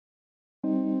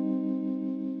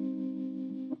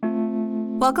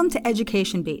Welcome to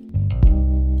Education Beat.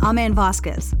 I'm Ann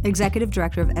Vasquez, Executive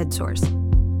Director of EdSource.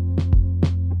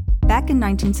 Back in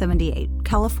 1978,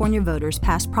 California voters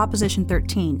passed Proposition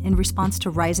 13 in response to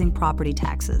rising property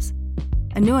taxes.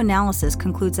 A new analysis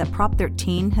concludes that Prop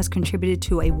 13 has contributed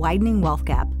to a widening wealth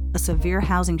gap, a severe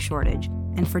housing shortage,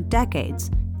 and for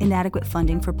decades, inadequate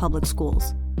funding for public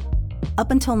schools. Up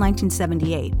until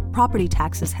 1978, property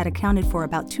taxes had accounted for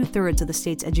about 2/3 of the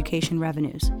state's education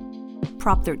revenues.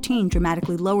 Prop 13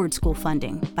 dramatically lowered school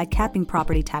funding by capping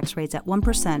property tax rates at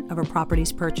 1% of a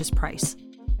property's purchase price.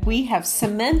 We have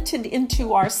cemented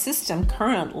into our system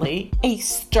currently a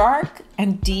stark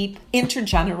and deep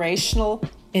intergenerational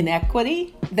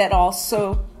inequity that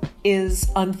also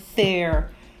is unfair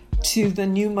to the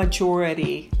new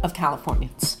majority of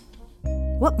Californians.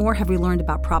 What more have we learned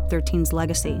about Prop 13's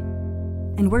legacy?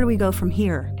 And where do we go from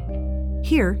here?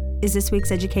 Here is this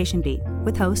week's Education Beat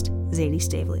with host Zadie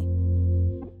Stavely.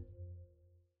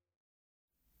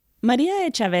 Maria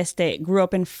Echaveste grew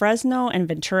up in Fresno and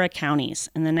Ventura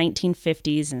counties in the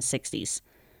 1950s and 60s.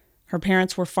 Her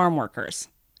parents were farm workers,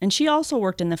 and she also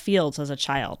worked in the fields as a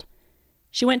child.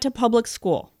 She went to public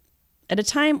school at a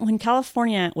time when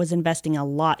California was investing a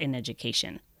lot in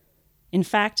education. In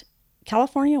fact,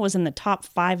 California was in the top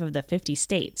 5 of the 50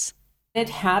 states. It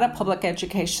had a public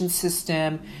education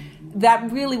system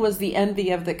that really was the envy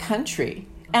of the country.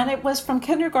 And it was from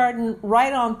kindergarten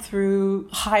right on through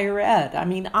higher ed. I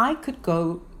mean, I could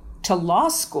go to law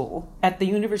school at the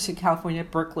University of California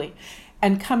at Berkeley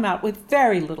and come out with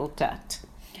very little debt.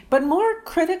 But more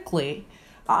critically,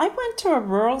 I went to a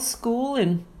rural school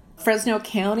in Fresno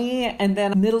County and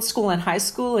then middle school and high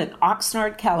school in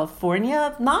Oxnard,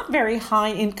 California. Not very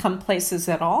high income places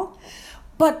at all.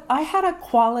 But I had a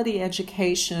quality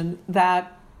education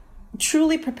that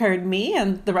truly prepared me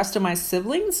and the rest of my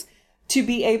siblings to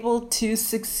be able to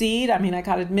succeed. I mean, I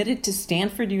got admitted to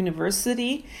Stanford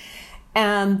University,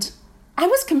 and I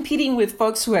was competing with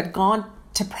folks who had gone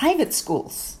to private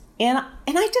schools, and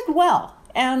I did well.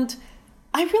 And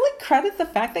I really credit the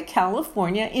fact that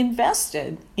California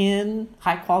invested in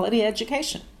high-quality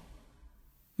education.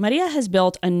 Maria has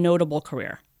built a notable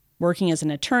career, working as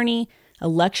an attorney, a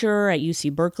lecturer at UC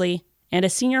Berkeley, and a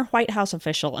senior White House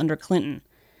official under Clinton.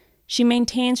 She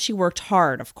maintains she worked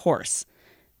hard, of course.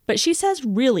 But she says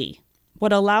really,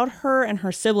 what allowed her and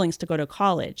her siblings to go to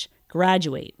college,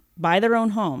 graduate, buy their own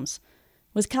homes,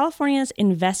 was California's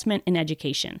investment in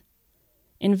education.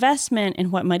 Investment in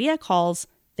what Maria calls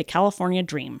the California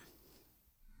dream.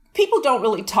 People don't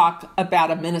really talk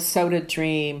about a Minnesota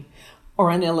dream or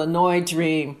an Illinois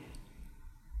dream.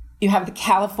 You have the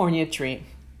California dream.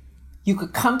 You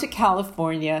could come to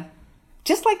California,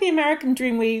 just like the American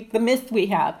dream, the myth we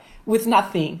have, with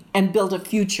nothing and build a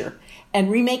future and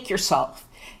remake yourself.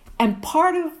 And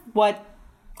part of what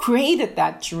created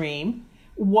that dream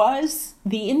was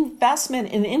the investment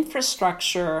in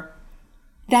infrastructure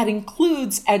that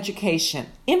includes education.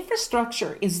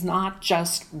 Infrastructure is not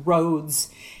just roads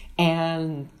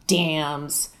and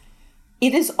dams.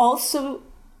 It is also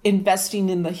investing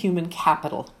in the human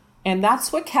capital. And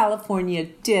that's what California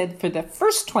did for the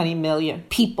first 20 million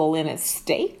people in its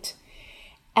state.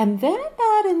 And then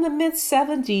about in the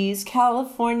mid-70s,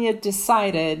 California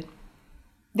decided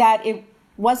that it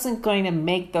wasn't going to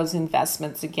make those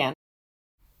investments again.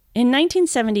 In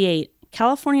 1978,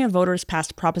 California voters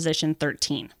passed Proposition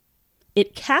 13.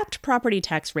 It capped property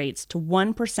tax rates to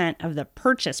 1% of the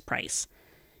purchase price.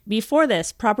 Before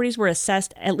this, properties were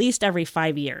assessed at least every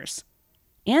 5 years.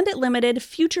 And it limited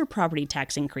future property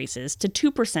tax increases to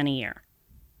 2% a year.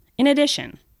 In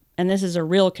addition, and this is a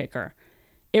real kicker,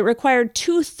 it required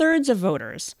 2/3 of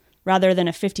voters, rather than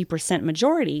a 50%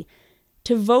 majority,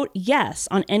 to vote yes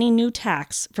on any new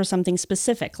tax for something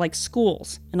specific, like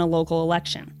schools, in a local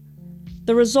election.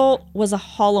 The result was a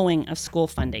hollowing of school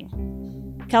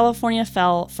funding. California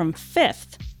fell from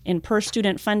 5th in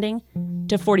per-student funding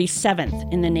to 47th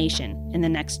in the nation in the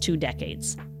next 2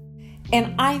 decades.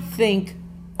 And I think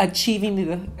achieving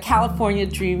the California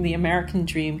dream, the American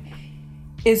dream,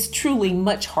 is truly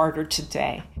much harder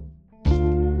today.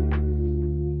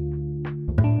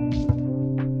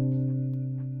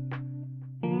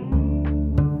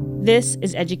 This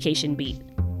is Education Beat,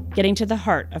 getting to the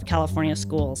heart of California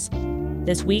schools.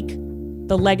 This week,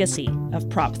 the legacy of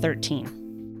Prop 13.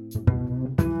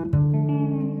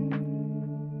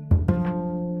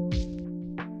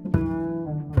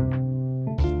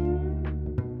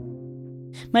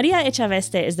 Maria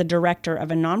Echaveste is the director of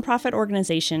a nonprofit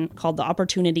organization called the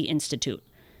Opportunity Institute.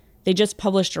 They just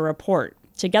published a report,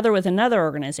 together with another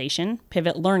organization,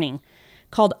 Pivot Learning,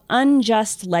 called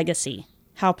Unjust Legacy: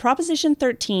 how Proposition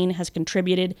 13 has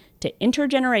contributed to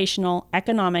intergenerational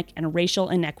economic and racial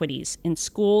inequities in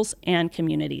schools and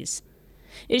communities.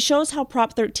 It shows how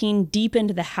Prop 13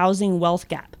 deepened the housing wealth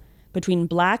gap between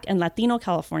Black and Latino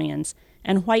Californians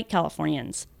and white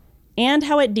Californians, and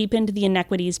how it deepened the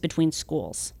inequities between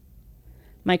schools.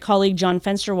 My colleague John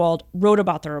Fensterwald wrote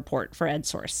about the report for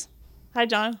EdSource. Hi,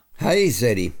 John. Hi,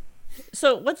 Zeddy.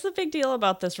 So what's the big deal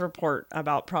about this report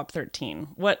about Prop 13?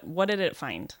 What did it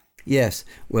find? Yes,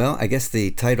 well, I guess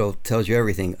the title tells you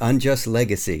everything. Unjust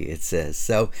legacy, it says.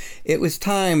 So it was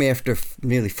time after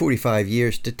nearly 45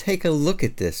 years to take a look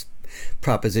at this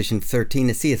Proposition 13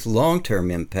 to see its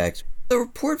long-term impacts. The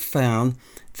report found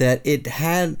that it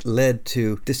had led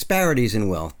to disparities in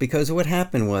wealth because what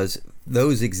happened was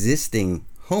those existing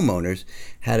homeowners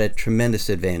had a tremendous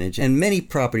advantage, and many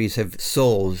properties have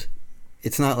sold.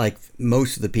 It's not like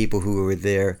most of the people who were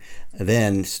there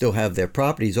then still have their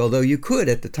properties, although you could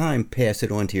at the time pass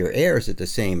it on to your heirs at the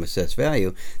same assessed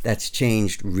value. That's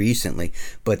changed recently,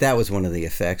 but that was one of the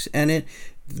effects. And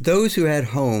those who had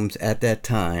homes at that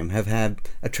time have had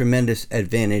a tremendous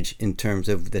advantage in terms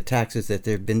of the taxes that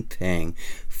they've been paying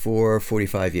for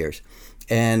 45 years.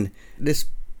 And this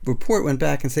report went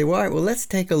back and said, well, all right, well, let's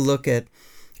take a look at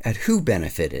who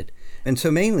benefited. And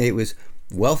so mainly it was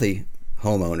wealthy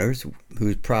homeowners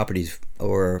whose properties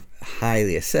were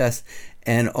highly assessed,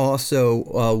 and also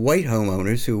white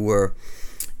homeowners who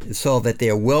saw that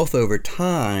their wealth over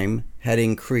time had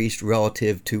increased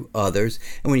relative to others.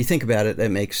 And when you think about it,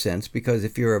 that makes sense, because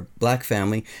if you're a Black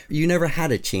family, you never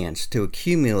had a chance to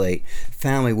accumulate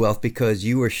family wealth because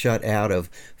you were shut out of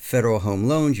federal home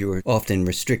loans. You were often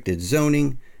restricted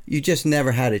zoning. You just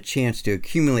never had a chance to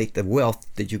accumulate the wealth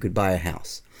that you could buy a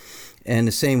house. And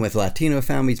the same with Latino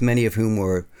families, many of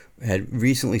whom had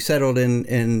recently settled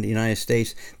in the United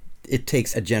States. It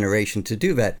takes a generation to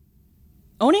do that.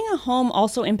 Owning a home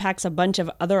also impacts a bunch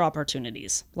of other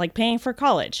opportunities, like paying for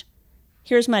college.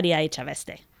 Here's Maria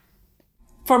Echaveste.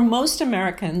 For most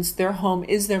Americans, their home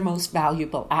is their most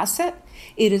valuable asset.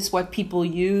 It is what people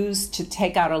use to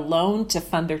take out a loan to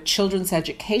fund their children's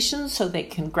education so they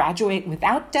can graduate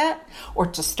without debt or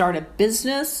to start a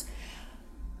business.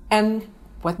 And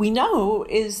what we know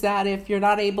is that if you're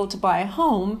not able to buy a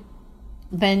home,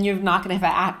 then you're not going to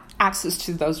have access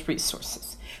to those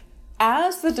resources.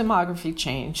 As the demography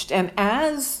changed and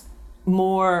as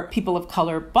more people of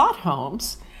color bought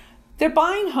homes, they're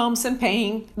buying homes and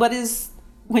paying what is,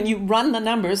 when you run the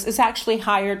numbers, is actually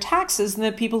higher taxes than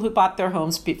the people who bought their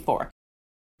homes before.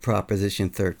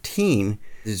 Proposition 13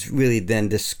 has really then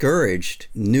discouraged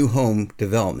new home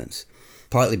developments,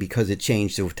 partly because it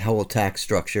changed the whole tax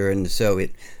structure, and so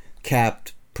it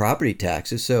capped property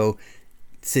taxes. So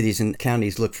cities and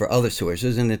counties look for other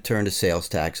sources, and it turned to sales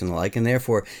tax and the like, and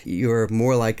therefore you're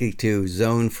more likely to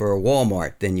zone for a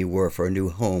Walmart than you were for a new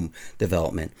home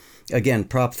development. Again,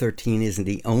 Prop 13 isn't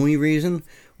the only reason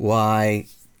why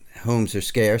homes are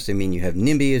scarce. I mean, you have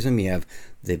NIMBYism, you have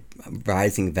the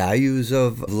rising values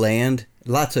of land,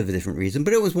 lots of different reasons,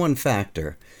 but it was one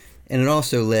factor. And it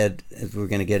also led, as we're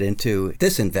going to get into,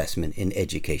 disinvestment in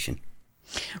education.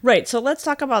 Right. So let's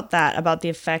talk about that, about the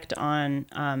effect on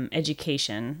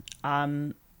education.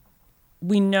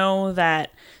 We know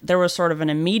that there was sort of an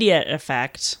immediate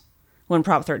effect when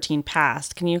Prop 13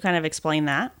 passed. Can you kind of explain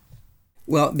that?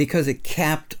 Well, because it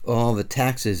capped all the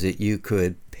taxes that you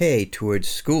could pay towards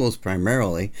schools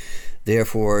primarily,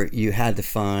 therefore you had to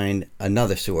find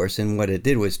another source. And what it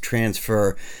did was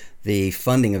transfer the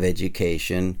funding of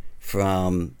education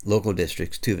from local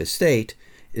districts to the state.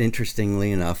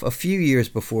 Interestingly enough, a few years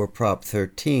before Prop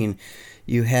 13,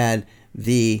 you had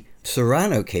the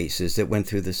Serrano cases that went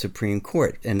through the Supreme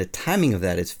Court. And the timing of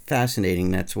that is fascinating.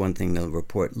 That's one thing the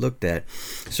report looked at.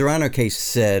 Serrano case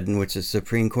said, in which the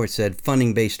Supreme Court said,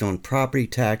 funding based on property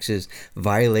taxes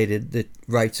violated the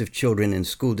rights of children in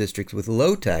school districts with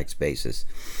low tax basis.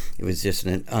 It was just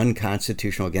an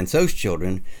unconstitutional against those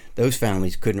children. Those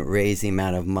families couldn't raise the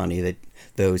amount of money that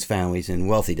those families in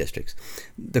wealthy districts.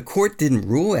 The court didn't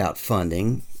rule out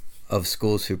funding of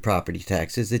schools through property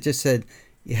taxes. It just said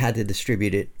you had to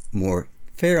distribute it more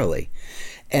fairly.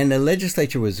 And the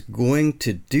legislature was going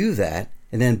to do that,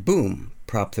 and then boom,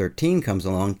 Prop 13 comes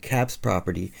along, caps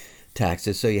property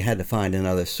taxes, so you had to find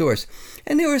another source.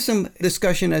 And there was some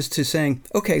discussion as to saying,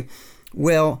 okay,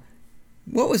 well,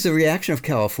 what was the reaction of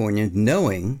California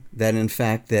knowing that, in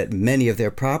fact, that many of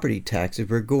their property taxes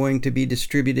were going to be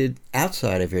distributed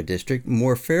outside of your district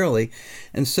more fairly?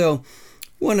 And so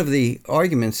one of the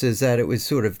arguments is that it was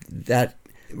sort of that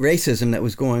racism that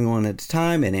was going on at the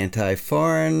time and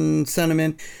anti-foreign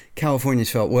sentiment. Californians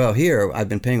felt, well, here, I've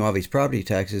been paying all these property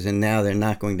taxes, and now they're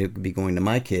not going to be going to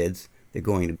my kids, They're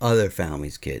going to other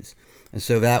families' kids. And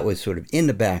so that was sort of in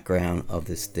the background of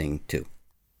this thing, too.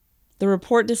 The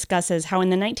report discusses how in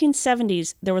the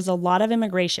 1970s, there was a lot of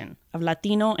immigration of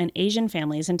Latino and Asian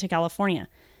families into California,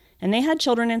 and they had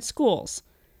children in schools.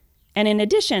 And in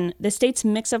addition, the state's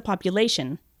mix of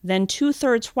population, then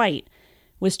 2/3 white,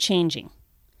 was changing.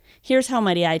 Here's how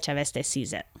Maria Echaveste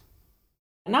sees it.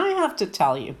 And I have to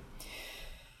tell you,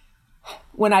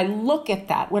 when I look at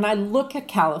that, when I look at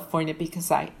California, because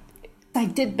I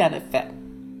did benefit,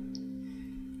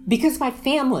 because my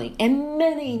family and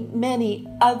many, many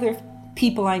other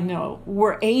people I know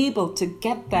were able to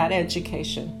get that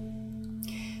education.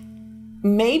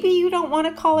 Maybe you don't want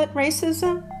to call it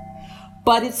racism,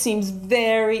 but it seems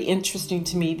very interesting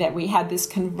to me that we had this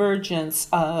convergence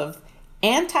of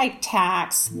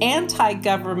anti-tax,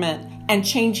 anti-government, and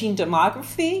changing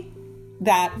demography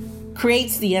that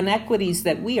creates the inequities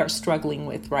that we are struggling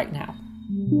with right now.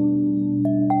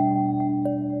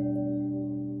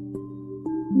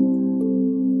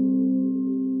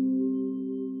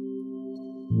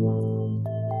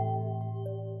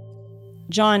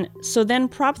 John, so then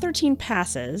Prop 13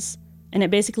 passes, and it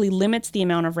basically limits the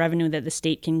amount of revenue that the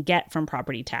state can get from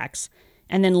property tax,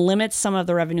 and then limits some of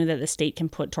the revenue that the state can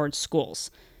put towards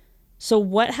schools. So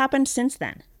what happened since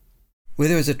then? Well,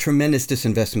 there was a tremendous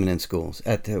disinvestment in schools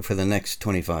for the next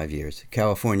 25 years.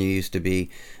 California used to be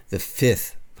the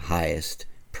 5th highest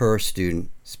per student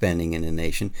spending in the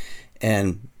nation.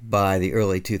 And by the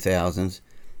early 2000s,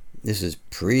 this is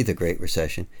pre the Great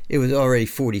Recession, it was already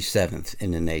 47th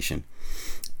in the nation.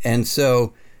 And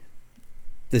so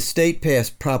the state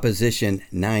passed Proposition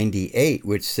 98,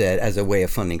 which said, as a way of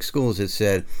funding schools, it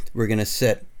said, we're going to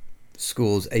set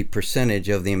schools a percentage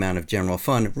of the amount of general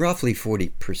fund, roughly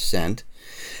 40%.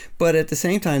 But at the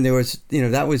same time, there was,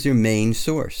 that was your main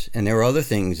source. And there were other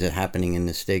things happening in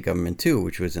the state government too,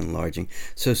 which was enlarging.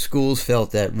 So schools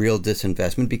felt that real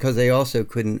disinvestment because they also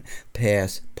couldn't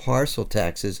pass parcel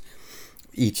taxes,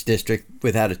 each district,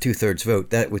 without a 2/3 vote.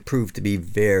 That would prove to be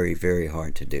very, very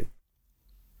hard to do.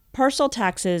 Parcel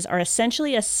taxes are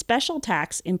essentially a special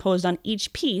tax imposed on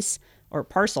each piece, or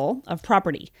parcel, of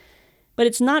property. But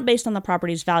it's not based on the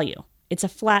property's value. It's a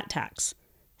flat tax.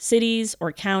 Cities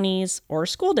or counties or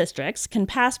school districts can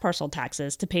pass parcel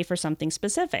taxes to pay for something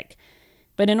specific.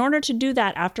 But in order to do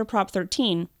that after Prop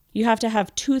 13, you have to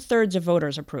have 2/3 of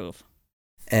voters approve.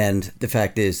 And the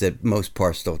fact is that most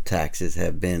parcel taxes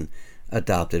have been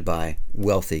adopted by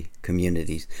wealthy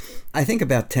communities. I think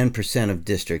about 10% of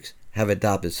districts have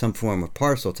adopted some form of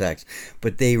parcel tax,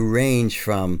 but they range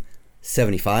from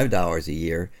 $75 a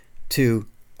year to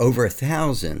over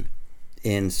 $1,000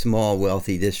 in small,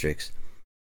 wealthy districts.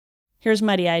 Here's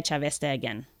Maria Echaveste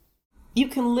again. You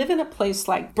can live in a place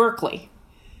like Berkeley,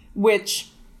 which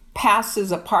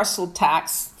passes a parcel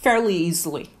tax fairly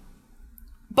easily.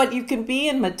 But you can be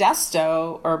in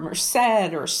Modesto or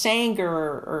Merced or Sanger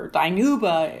or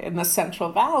Dinuba in the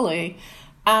Central Valley,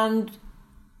 and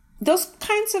those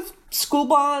kinds of school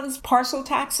bonds, parcel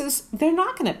taxes, they're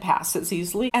not going to pass as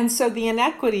easily. And so the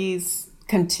inequities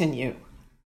continue.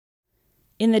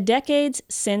 In the decades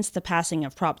since the passing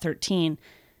of Prop 13,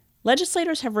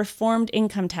 legislators have reformed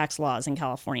income tax laws in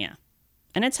California,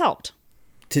 and it's helped.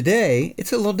 Today,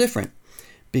 it's a little different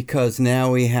because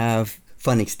now we have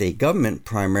funding state government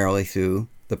primarily through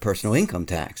the personal income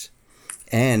tax.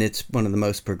 And it's one of the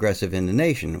most progressive in the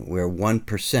nation, where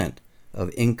 1% of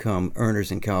income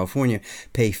earners in California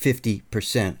pay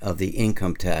 50% of the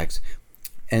income tax.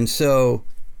 And so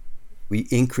we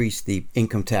increased the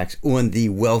income tax on the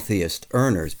wealthiest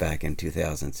earners back in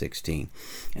 2016.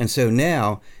 And so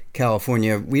now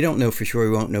California, we don't know for sure,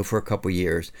 we won't know for a couple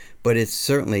years, but it's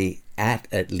certainly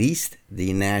at least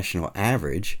the national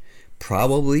average,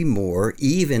 probably more,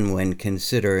 even when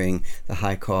considering the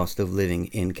high cost of living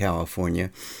in California.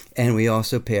 And we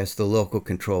also passed the local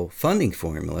control funding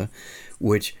formula,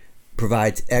 which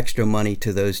provides extra money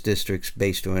to those districts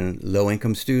based on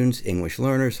low-income students, English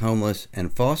learners, homeless,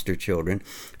 and foster children.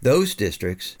 Those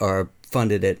districts are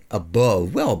funded at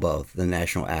well above the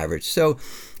national average. So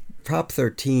Prop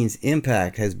 13's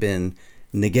impact has been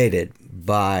negated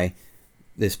by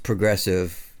this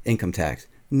progressive income tax.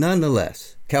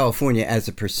 Nonetheless, California, as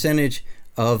a percentage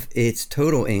of its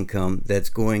total income that's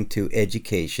going to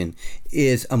education,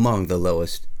 is among the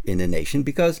lowest in the nation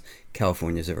because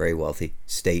California is a very wealthy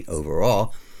state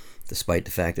overall, despite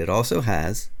the fact it also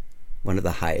has one of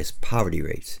the highest poverty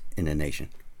rates in the nation.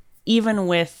 Even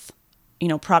with,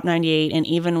 Prop 98 and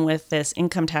even with this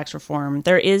income tax reform,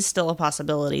 there is still a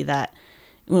possibility that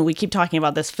when we keep talking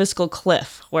about this fiscal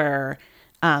cliff where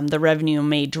the revenue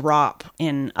may drop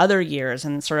in other years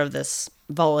and sort of this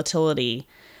volatility.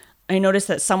 I noticed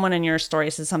that someone in your story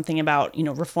said something about,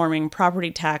 reforming property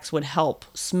tax would help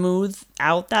smooth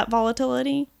out that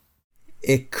volatility.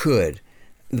 It could.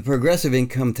 The progressive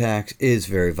income tax is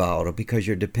very volatile because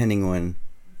you're depending on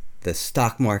the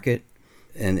stock market,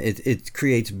 and it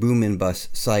creates boom and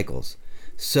bust cycles.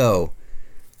 So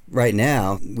right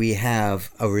now we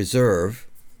have a reserve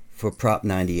for Prop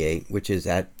 98, which is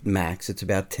at max. It's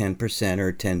about 10%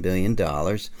 or $10 billion.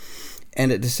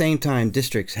 And at the same time,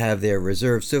 districts have their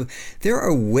reserves. So there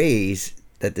are ways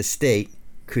that the state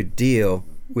could deal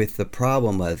with the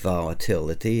problem of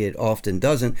volatility. It often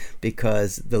doesn't,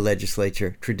 because the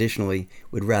legislature traditionally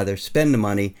would rather spend the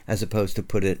money as opposed to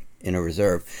put it in a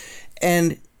reserve.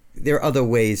 And there are other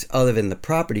ways other than the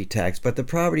property tax, but the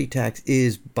property tax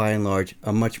is by and large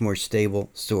a much more stable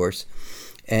source,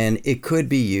 and it could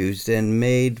be used and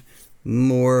made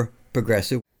more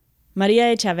progressive.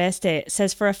 Maria Echaveste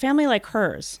says for a family like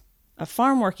hers, a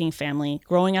farm-working family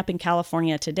growing up in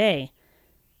California today,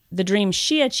 the dream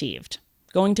she achieved,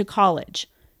 going to college,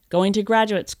 going to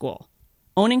graduate school,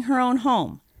 owning her own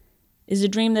home, is a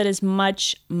dream that is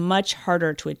much, much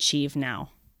harder to achieve now.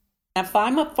 If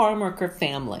I'm a farm worker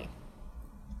family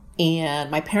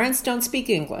and my parents don't speak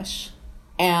English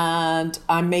and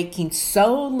I'm making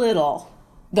so little,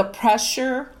 the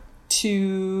pressure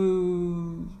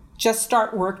to just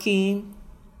start working.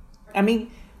 I mean,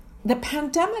 the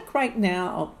pandemic right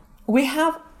now, we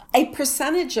have a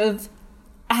percentage of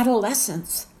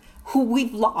adolescents who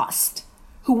we've lost,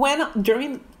 who went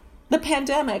during the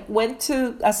pandemic, went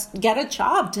to get a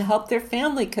job to help their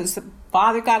family because the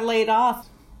father got laid off.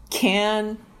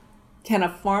 Can a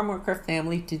farm worker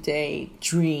family today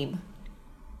dream?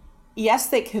 Yes,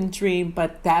 they can dream,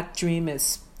 but that dream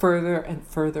is further and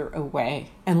further away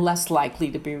and less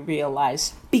likely to be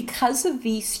realized because of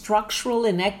the structural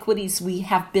inequities we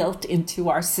have built into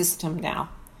our system now.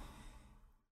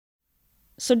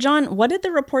 So, John, what did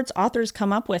the report's authors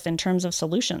come up with in terms of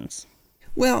solutions?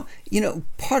 Well,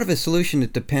 part of a solution,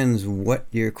 it depends what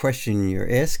your question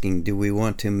you're asking. Do we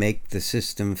want to make the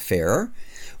system fairer,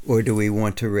 or do we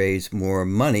want to raise more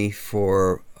money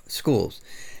for schools?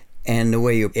 And the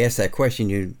way you ask that question,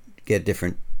 you get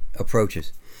different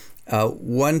approaches.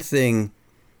 One thing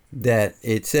that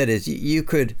it said is you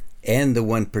could end the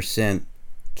 1%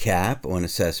 cap on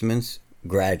assessments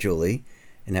gradually,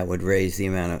 and that would raise the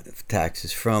amount of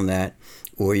taxes from that.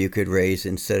 Or you could raise,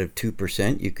 instead of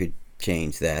 2%, you could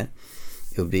change that.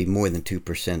 It would be more than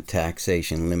 2%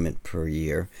 taxation limit per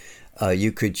year.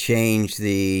 You could change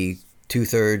the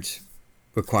 2/3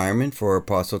 requirement for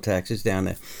parcel taxes down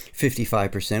to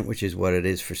 55%, which is what it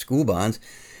is for school bonds.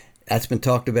 That's been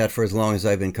talked about for as long as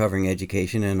I've been covering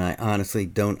education, and I honestly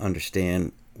don't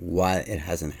understand why it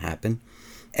hasn't happened.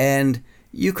 And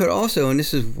you could also, and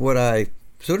this is what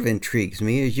sort of intrigues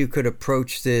me, is you could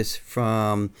approach this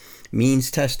from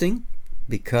means testing,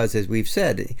 because as we've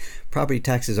said, property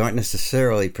taxes aren't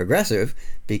necessarily progressive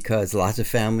because lots of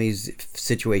families'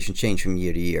 situations change from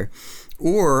year to year.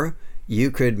 Or you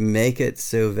could make it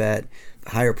so that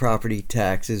higher property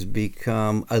taxes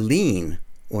become a lien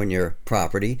on your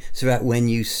property, so that when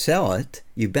you sell it,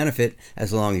 you benefit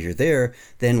as long as you're there.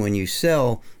 Then when you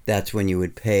sell, that's when you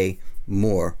would pay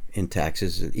more in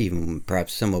taxes, even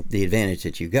perhaps some of the advantage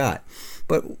that you got.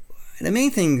 But the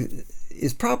main thing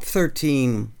is Prop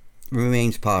 13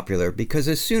 remains popular because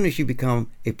as soon as you become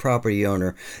a property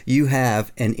owner, you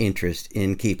have an interest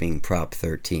in keeping Prop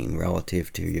 13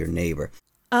 relative to your neighbor.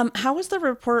 How was the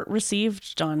report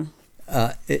received, John?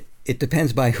 It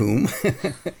depends by whom.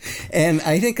 And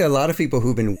I think a lot of people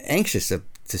who've been anxious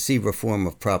to see reform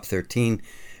of Prop 13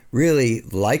 really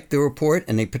like the report,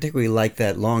 and they particularly like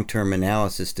that long-term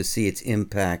analysis to see its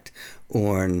impact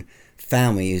on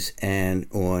families and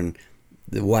on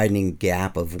the widening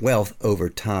gap of wealth over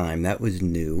time. That was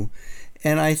new.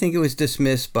 And I think it was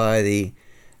dismissed by the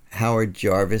Howard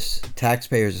Jarvis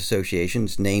Taxpayers Association,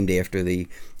 named after the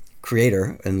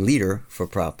creator and leader for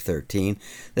Prop 13,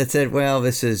 that said, well,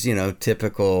 this is,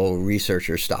 typical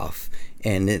researcher stuff.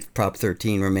 And Prop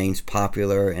 13 remains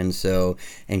popular, and so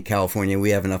in California we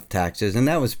have enough taxes, and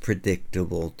that was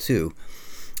predictable too.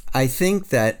 I think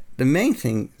that the main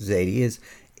thing, Zadie,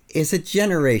 is a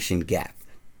generation gap,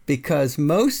 because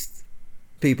most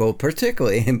people,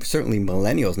 particularly and certainly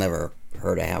millennials, never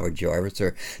heard of Howard Jarvis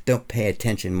or don't pay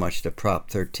attention much to Prop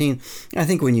 13. I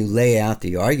think when you lay out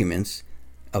the arguments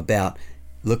about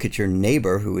look at your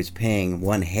neighbor who is paying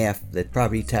 1/2 the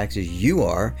property taxes you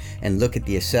are, and look at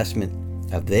the assessment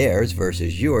of theirs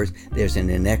versus yours, there's an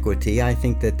inequity. I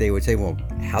think that they would say, well,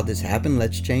 how'd this happen?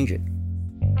 Let's change it.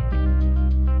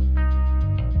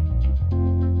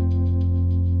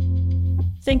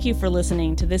 Thank you for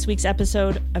listening to this week's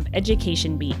episode of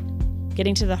Education Beat,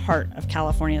 getting to the heart of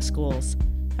California schools,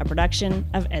 a production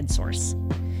of EdSource.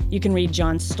 You can read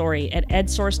John's story at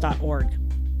edsource.org.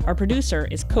 Our producer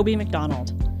is Kobe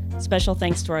McDonald. Special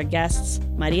thanks to our guests,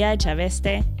 Maria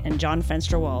Echaveste and John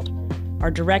Fensterwald.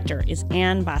 Our director is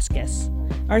Ann Vasquez.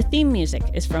 Our theme music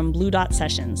is from Blue Dot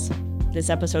Sessions. This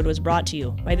episode was brought to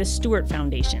you by the Stewart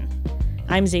Foundation.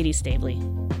 I'm Zadie Stavely.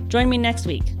 Join me next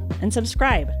week and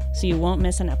subscribe so you won't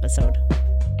miss an episode.